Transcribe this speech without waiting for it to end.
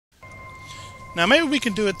Now maybe we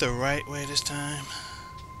can do it the right way this time.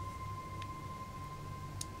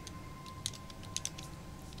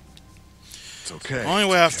 It's okay. The only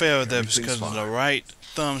way I failed that was Everything's because the fine. right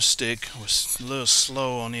thumbstick was a little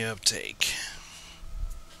slow on the uptake.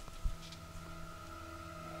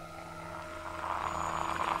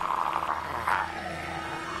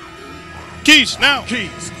 Keys, now!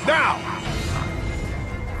 Keys, now!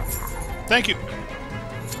 Thank you.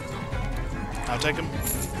 I'll take them.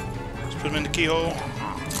 Let's put them in the keyhole.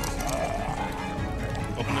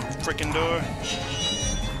 Open the freaking door.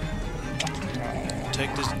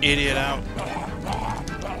 Take this idiot out.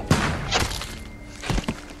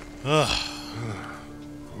 Ugh.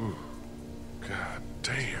 God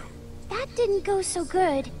damn. That didn't go so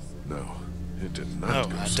good. No, it did not Oh,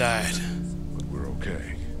 go I so died. good, but we're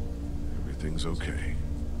okay. Everything's okay.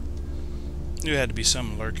 There had to be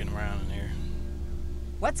something lurking around in here.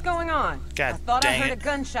 What's going on? God I thought I dang heard it. a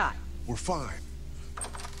gunshot. We're fine.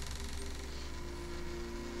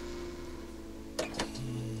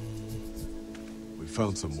 We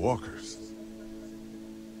found some walkers.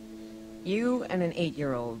 You and an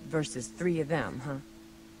 8-year-old versus 3 of them, huh?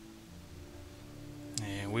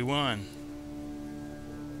 And we won.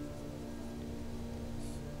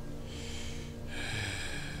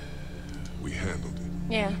 We handled it.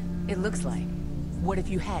 Yeah, it looks like. What if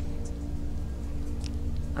you hadn't?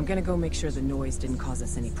 I'm gonna go make sure the noise didn't cause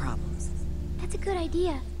us any problems. That's a good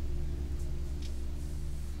idea.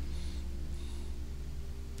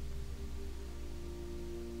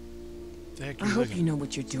 The heck I you hope looking? you know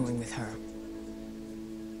what you're doing with her.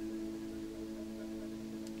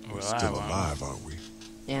 Well, We're still alive, aren't we?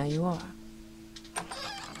 Yeah, you are.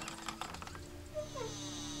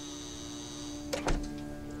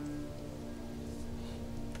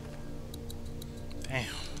 Damn.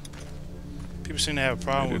 People seem to have a We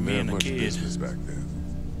problem with didn't me have and the much kid. business back then.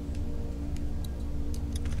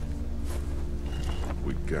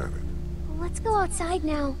 We got it. Well, let's go outside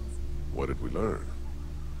now. What did we learn?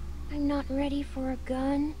 I'm not ready for a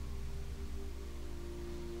gun.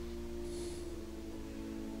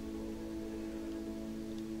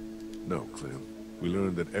 No, Clem. We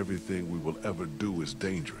learned that everything we will ever do is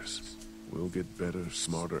dangerous. We'll get better,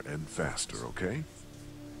 smarter, and faster, okay?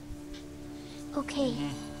 Okay.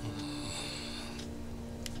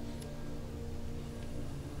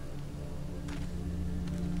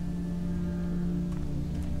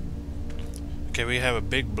 Okay, we have a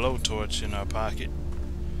big blowtorch in our pocket.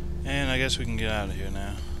 And I guess we can get out of here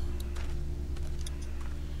now.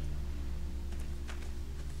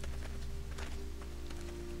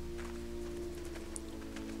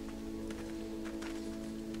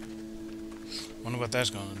 Wonder what that's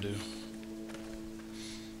gonna do.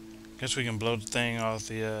 Guess we can blow the thing off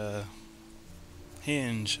the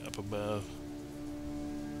hinge up above.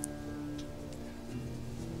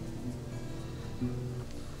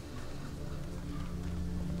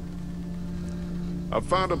 I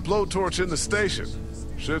found a blowtorch in the station.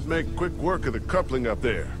 Should make quick work of the coupling up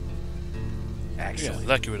there. Excellent. Yeah,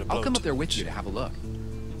 lucky with a I'll come blowtorch. up there with you to have a look.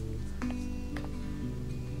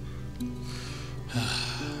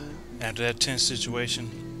 After that tense situation,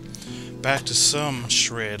 back to some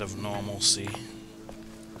shred of normalcy.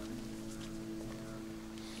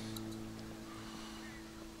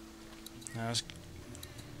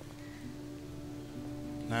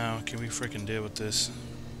 Now, can we freaking deal with this?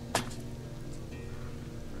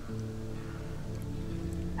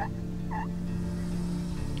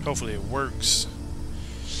 Hopefully it works.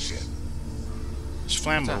 Shit. It's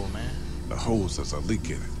flammable, man. The hose has a leak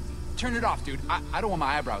in it. Turn it off, dude. I don't want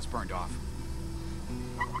my eyebrows burned off.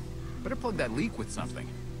 Better plug that leak with something.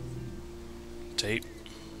 Tape.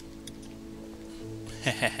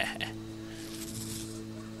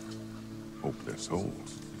 Hope there's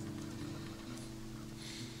holes.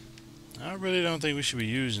 I really don't think we should be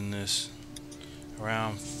using this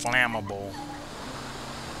around flammable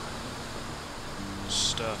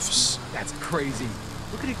stuffs. That's crazy.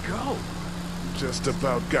 Look at it go. Just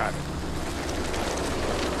about got it.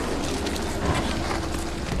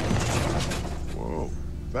 Whoa,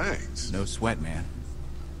 thanks. No sweat, man.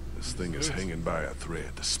 This thing is hanging by a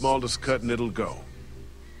thread. The smallest cut and it'll go.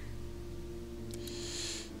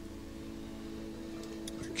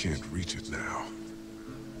 I can't reach it now.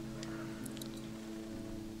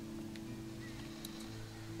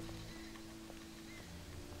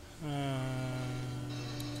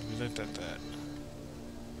 We looked at that.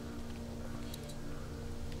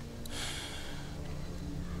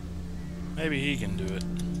 Maybe he can do it.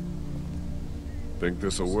 Think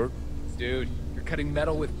this'll work? Dude, you're cutting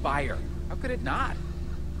metal with fire. How could it not?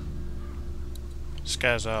 This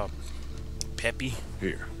guy's all peppy.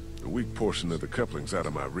 Here, The weak portion of the coupling's out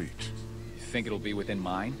of my reach. You think it'll be within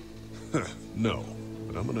mine? No,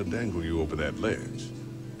 but I'm gonna dangle you over that ledge.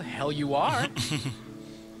 The hell you are?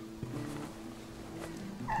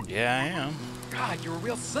 Yeah, I am. God, you're a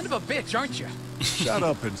real son of a bitch, aren't you? Shut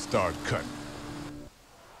up and start cutting.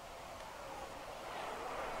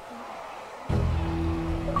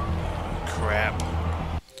 Crap.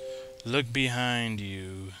 Look behind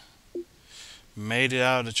you. Made it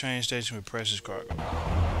out of the train station with precious cargo.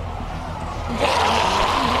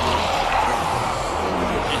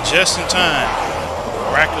 And just in time,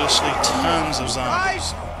 miraculously, tons of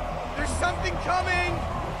zombies. Guys, there's something coming.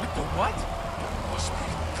 What the what? Must be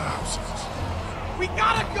thousands. We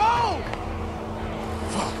gotta go.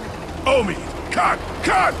 Fuck. Omi! Cut!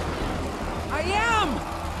 Cut! I am!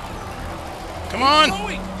 Come on!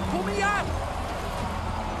 Going! Pull me up!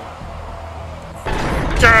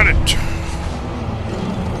 Got it!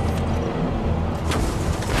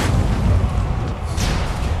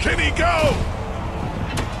 Can he go?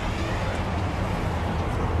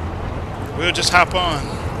 We'll just hop on.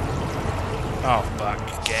 Oh, fuck.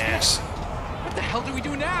 Gas. What the hell do we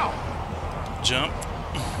do now? Jump.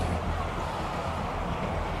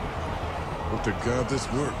 Hope to God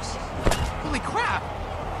this works. Holy crap!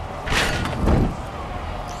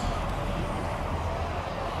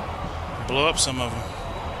 Blow up some of them.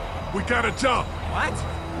 We gotta jump. What?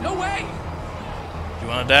 No way! You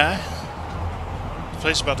wanna die? The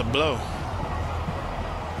place is about to blow.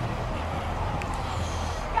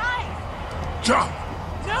 Guys! Jump!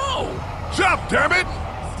 No! Jump, damn it!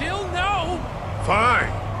 Still no!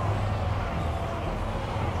 Fine.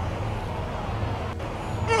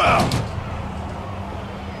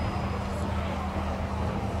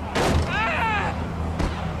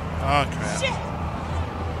 Oh, crap. Shit!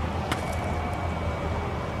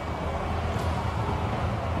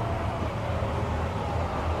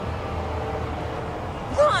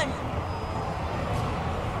 Run!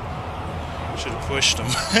 Should have pushed them.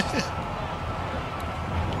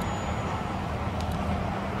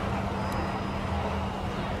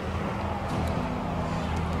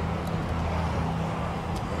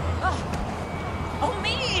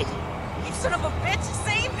 Omid! You son of a bitch!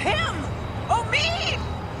 Save him! Omid!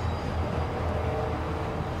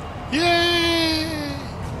 Yay!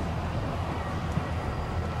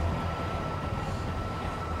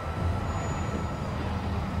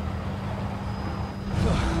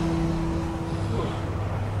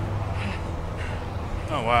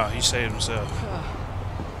 Oh wow, he saved himself.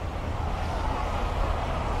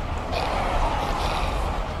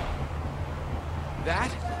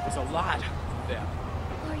 That was a lot of them.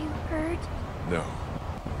 Are you hurt? No,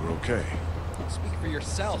 we're okay. Speak for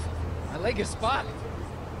yourself. My leg is spotted.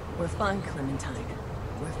 We're fine, Clementine.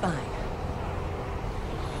 We're fine.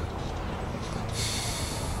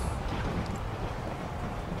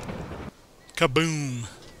 Kaboom!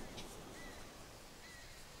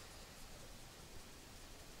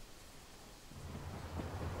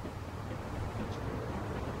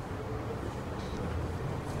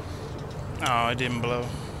 Oh, it didn't blow.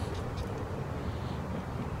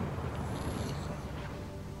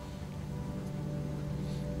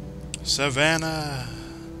 Savannah!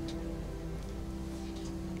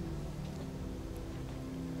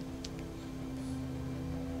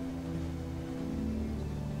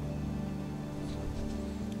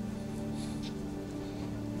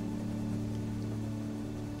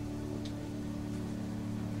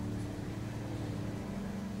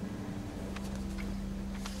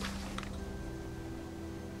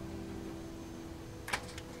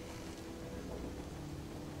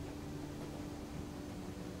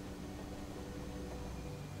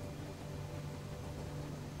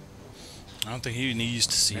 I don't think he needs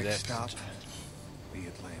to see Next that. stop, the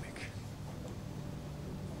Atlantic.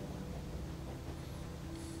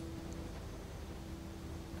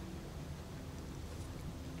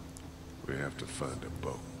 We have to find a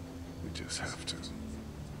boat. We just have to.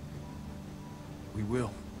 We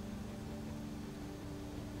will.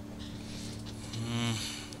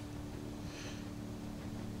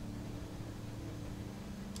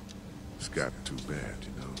 It's gotten too bad,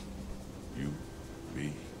 you know. You,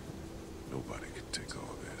 me, nobody can take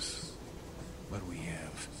all this. But we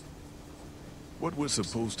have. What we're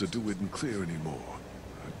supposed to do isn't clear anymore.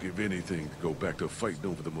 I'd give anything to go back to fighting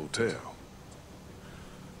over the motel.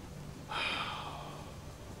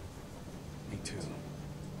 Me too.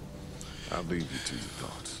 I'll leave you to your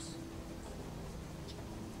thoughts.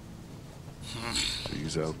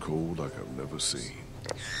 She's out cold like I've never seen.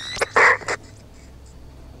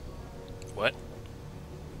 What?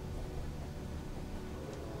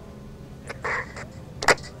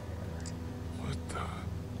 What the?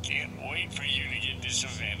 wait for you to get to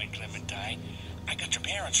Savannah, Clementine. I got your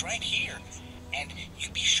parents right here. And you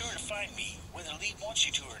be sure to find me, whether Lee wants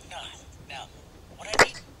you to or not. Now, what I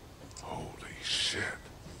need... Holy shit.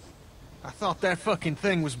 I thought that fucking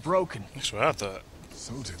thing was broken. That's what I thought.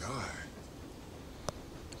 So did I.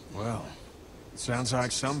 Well, sounds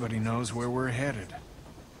like somebody knows where we're headed.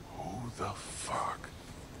 Who the fuck?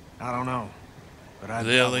 I don't know, but I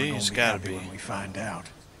Lily, doubt we're gonna it's be gotta happy be. when we find out.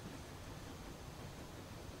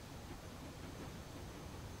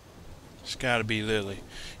 It's gotta be Lily.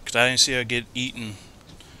 Because I didn't see her get eaten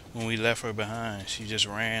when we left her behind. She just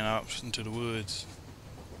ran off into the woods.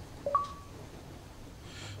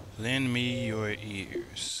 Lend me your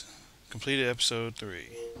ears. Completed episode 3.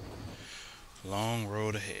 Long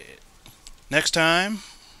road ahead. Next time.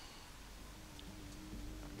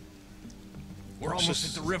 We're almost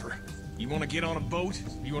at the river. You want to get on a boat?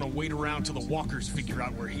 Or you want to wait around till the walkers figure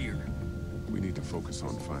out we're here? We need to focus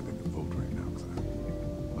on finding the boat right now,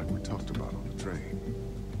 Clem. Like we talked about on the train.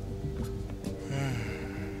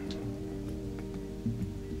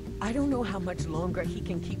 I don't know how much longer he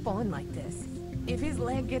can keep on like this. If his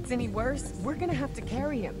leg gets any worse, we're gonna have to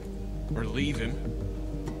carry him. Or leave him?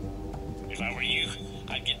 If I were you,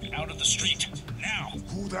 I'd get out of the street, now!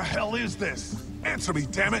 Who the hell is this? Answer me,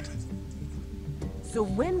 damn it! So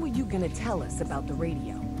when were you gonna tell us about the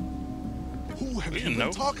radio? Who have We you didn't been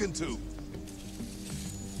know. talking to?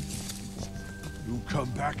 You come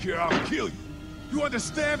back here, I'll kill you. You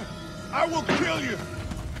understand? I will kill you!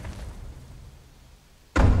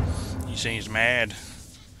 He seems mad.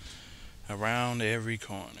 Around every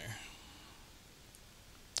corner.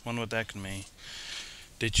 Wonder what that could mean.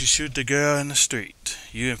 Did you shoot the girl in the street?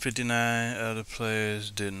 You and 59 other players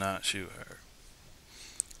did not shoot her.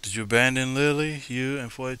 Did you abandon Lily? You and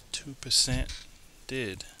 42%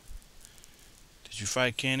 did. Did you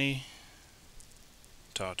fight Kenny?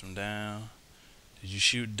 Talked him down. Did you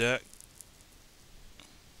shoot Duck?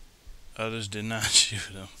 Others did not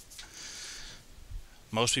shoot him.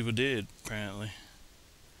 Most people did, apparently.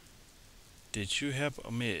 Did you help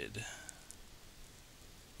Amid?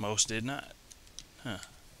 Most did not. Huh.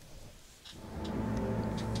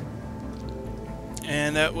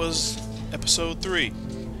 And that was episode 3.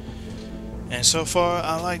 And so far,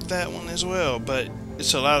 I like that one as well, but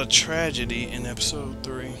it's a lot of tragedy in episode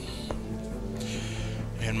 3.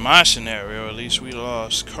 In my scenario, at least, we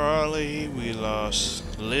lost Carly, we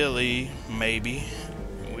lost Lily, maybe.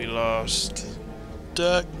 We lost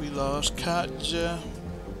Duck, we lost Katja.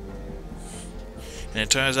 And it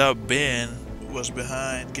turns out Ben was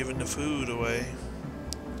behind giving the food away,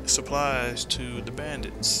 supplies to the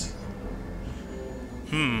bandits.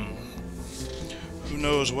 Who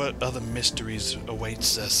knows what other mysteries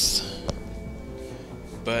awaits us?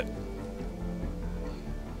 But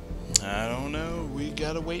I don't know. We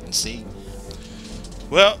gotta wait and see.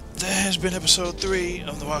 Well, that has been episode 3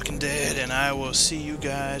 of The Walking Dead, and I will see you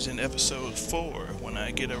guys in episode 4 when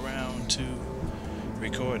I get around to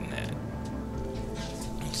recording that.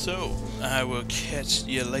 So, I will catch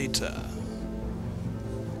you later.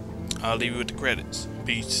 I'll leave you with the credits.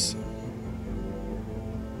 Peace.